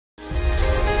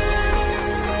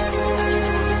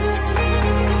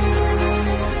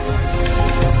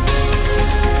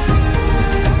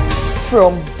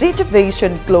from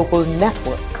Digivation Global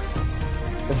Network.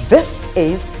 This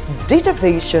is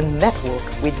Digivation Network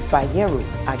with Bayero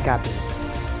Agabi.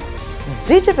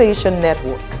 Digivation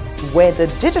Network, where the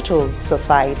digital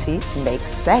society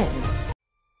makes sense.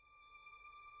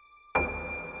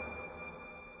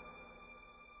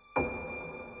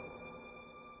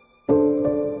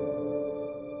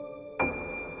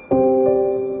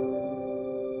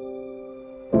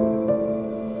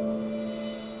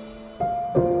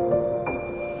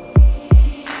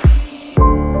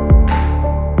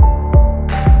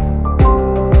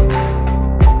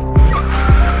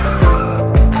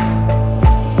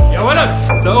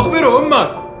 سأخبر أمك.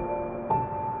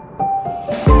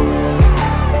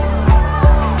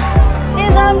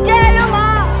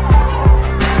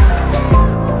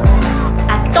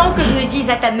 Attends que je le dise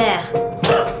à ta mère.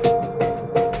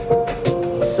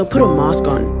 So put a mask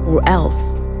on, or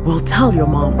else we'll tell your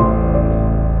mom.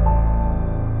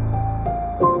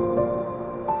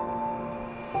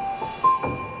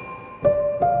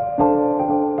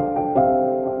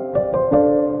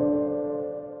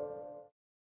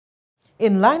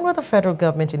 In line with the federal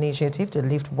government initiative to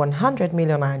lift 100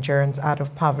 million Nigerians out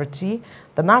of poverty,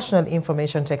 the National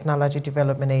Information Technology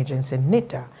Development Agency,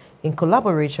 NITA, in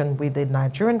collaboration with the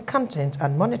Nigerian Content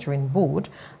and Monitoring Board,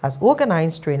 has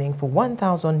organized training for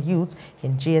 1,000 youths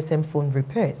in GSM phone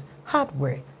repairs,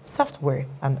 hardware, software,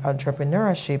 and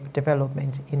entrepreneurship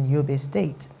development in Yobe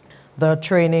State. The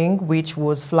training, which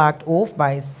was flagged off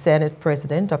by Senate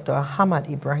President Dr. Ahmad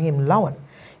Ibrahim Lawan,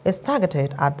 is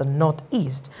targeted at the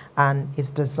Northeast and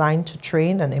is designed to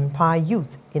train and empower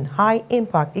youth in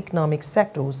high-impact economic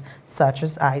sectors such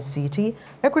as ICT,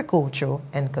 agriculture,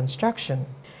 and construction.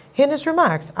 In his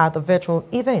remarks at the virtual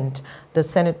event, the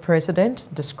Senate President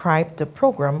described the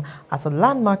program as a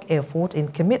landmark effort in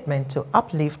commitment to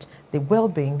uplift the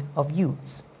well-being of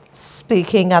youths.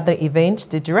 Speaking at the event,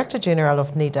 the Director General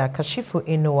of NIDA, Kashifu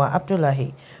Inowa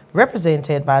Abdullahi,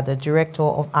 represented by the Director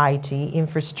of IT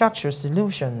Infrastructure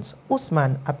Solutions,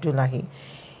 Usman Abdullahi,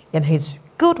 in his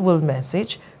goodwill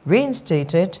message,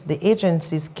 reinstated the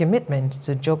agency's commitment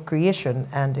to job creation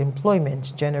and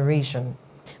employment generation.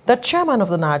 The chairman of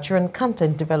the Nigerian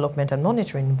Content Development and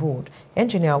Monitoring Board,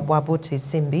 Engineer Wabote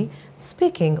Simbi,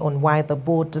 speaking on why the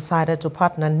board decided to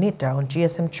partner NIDA on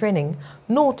GSM training,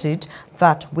 noted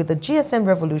that with the GSM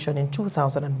revolution in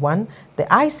 2001, the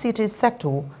ICT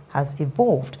sector has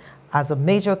evolved as a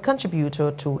major contributor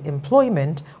to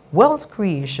employment, wealth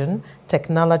creation,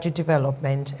 technology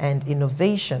development, and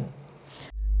innovation.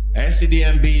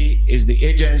 NCDMB is the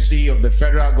agency of the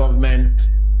federal government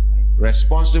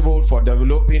responsible for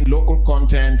developing local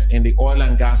content in the oil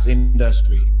and gas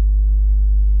industry.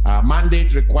 Our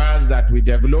mandate requires that we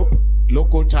develop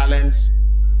local talents,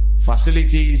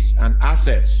 facilities, and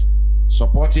assets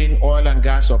supporting oil and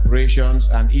gas operations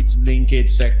and its linkage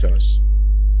sectors.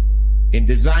 In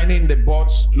designing the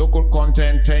board's local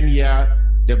content 10-year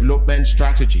development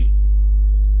strategy,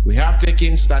 we have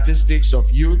taken statistics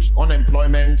of youth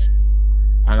unemployment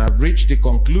and have reached the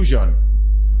conclusion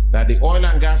that the oil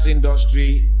and gas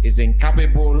industry is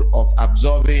incapable of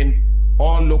absorbing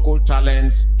all local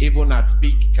talents, even at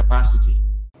peak capacity.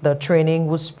 The training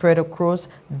was spread across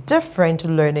different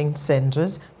learning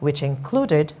centers, which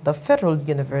included the Federal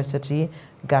University,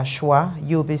 Gashua,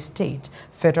 Yobe State,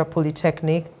 Federal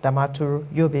Polytechnic, Damaturu,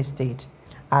 Yobe State,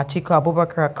 Atiku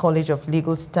Abubakar College of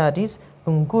Legal Studies,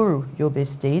 Nguru, Yobe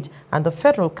State, and the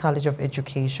Federal College of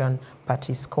Education,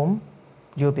 Patiskum,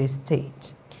 Yobe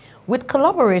State. With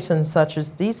collaborations such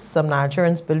as these, some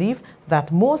Nigerians believe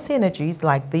that more synergies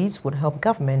like these would help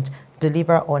government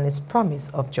deliver on its promise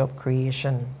of job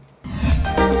creation.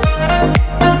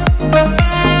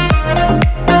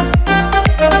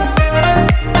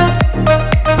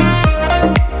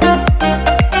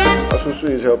 ASUSU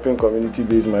is helping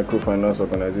community-based microfinance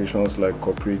organizations like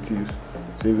cooperatives,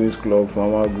 savings clubs,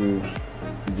 farmer groups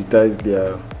digitize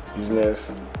their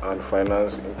business and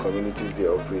finance in communities they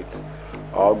operate.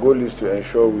 Our goal is to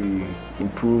ensure we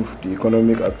improve the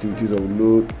economic activities of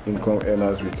low-income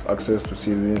earners with access to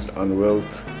savings and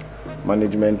wealth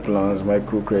management plans,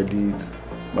 microcredits,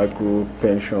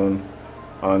 micro-pension,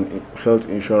 and health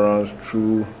insurance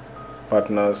through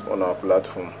partners on our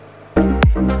platform.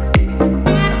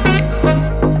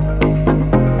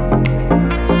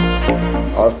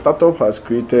 Our startup has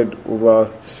created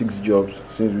over 6 jobs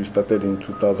since we started in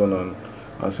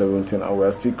 2017, and we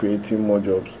are still creating more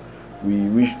jobs. We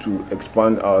wish to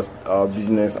expand our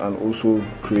business and also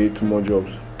create more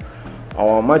jobs.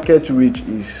 Our market reach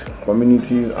is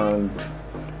communities and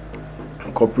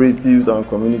cooperatives and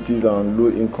communities and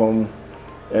low-income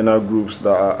earner groups that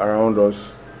are around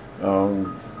us,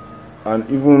 and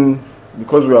even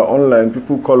because we are online,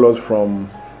 people call us from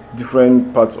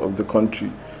different parts of the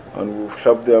country, and we've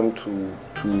helped them to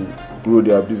grow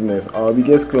their business. Our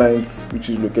biggest client, which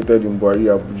is located in Buhari,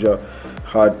 Abuja,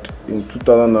 had in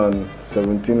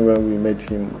 2017 when we met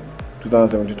him,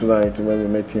 2017-2018 when we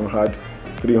met him, had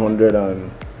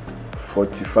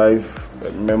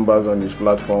 345 members on his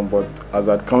platform, but as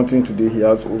at counting today, he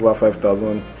has over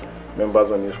 5,000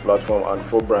 members on his platform and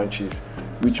 4 branches,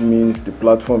 which means the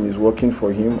platform is working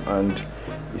for him and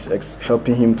is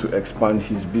helping him to expand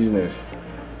his business.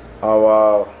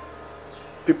 Our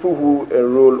people who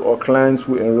enroll, or clients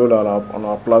who enroll on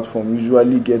our platform,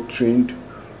 usually get trained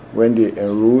when they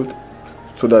enroll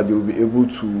so that they will be able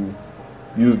to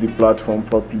use the platform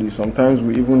properly. Sometimes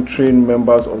we even train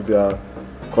members of their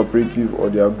cooperative or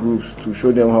their groups to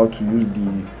show them how to use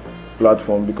the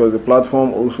platform, because the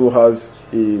platform also has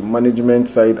a management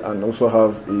side and also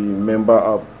have a member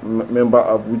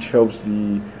app which helps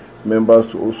the members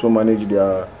to also manage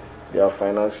their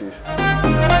finances.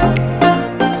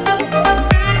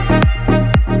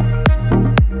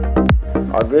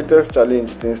 Our greatest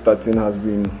challenge since starting has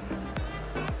been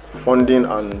funding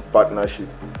and partnership.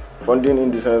 Funding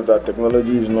in the sense that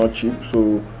technology is not cheap,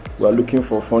 so we are looking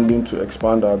for funding to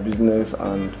expand our business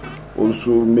and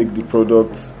also make the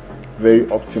products very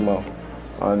optimal.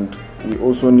 And we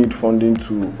also need funding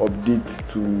to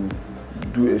update, to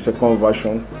do a second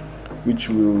version which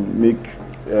will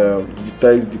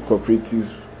digitize the cooperatives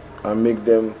and make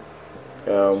them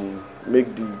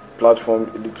make the platform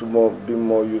a little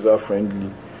more user friendly.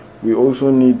 We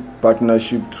also need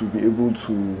partnership to be able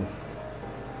to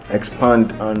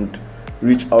expand and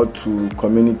reach out to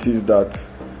communities that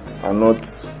we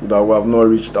have not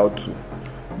reached out to.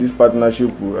 This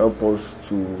partnership will help us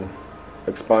to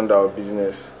expand our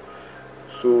business.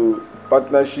 So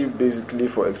partnership basically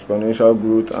for exponential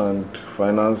growth and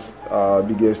finance are our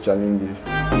biggest challenges.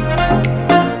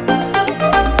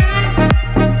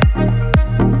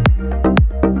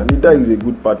 NIDA is a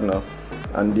good partner,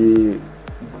 and they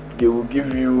will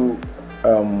give you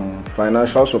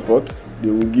financial support, they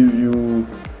will give you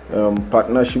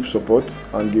partnership support,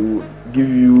 and they will give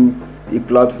you a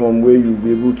platform where you'll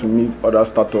be able to meet other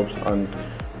startups, and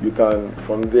you can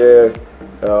from there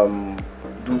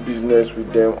do business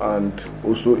with them and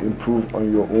also improve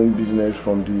on your own business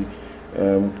from the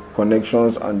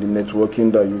connections and the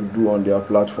networking that you do on their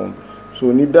platform.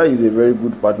 So NIDA is a very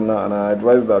good partner, and I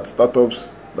advise that startups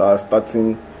that are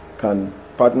starting can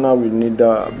partner with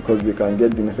NIDA because they can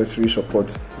get the necessary support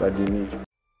that they need.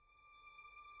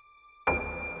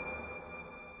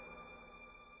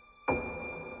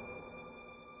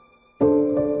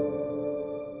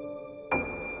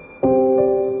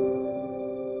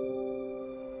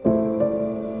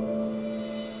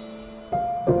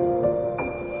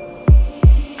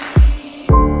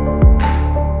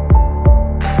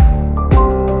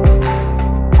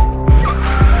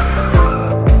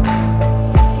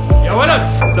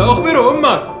 سأخبر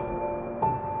أمك.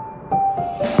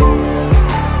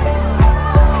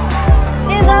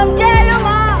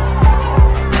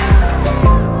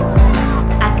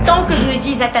 Attends que je le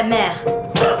dise à ta mère.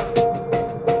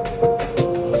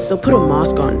 So put a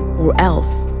mask on, or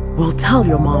else we'll tell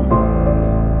your mom.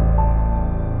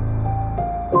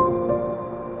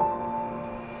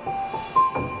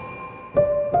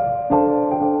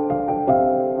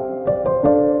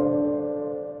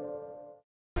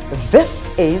 This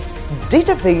is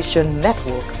Digivation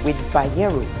Network with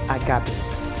Bayero Agabi.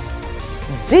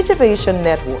 Digivation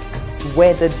Network,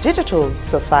 where the digital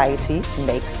society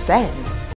makes sense.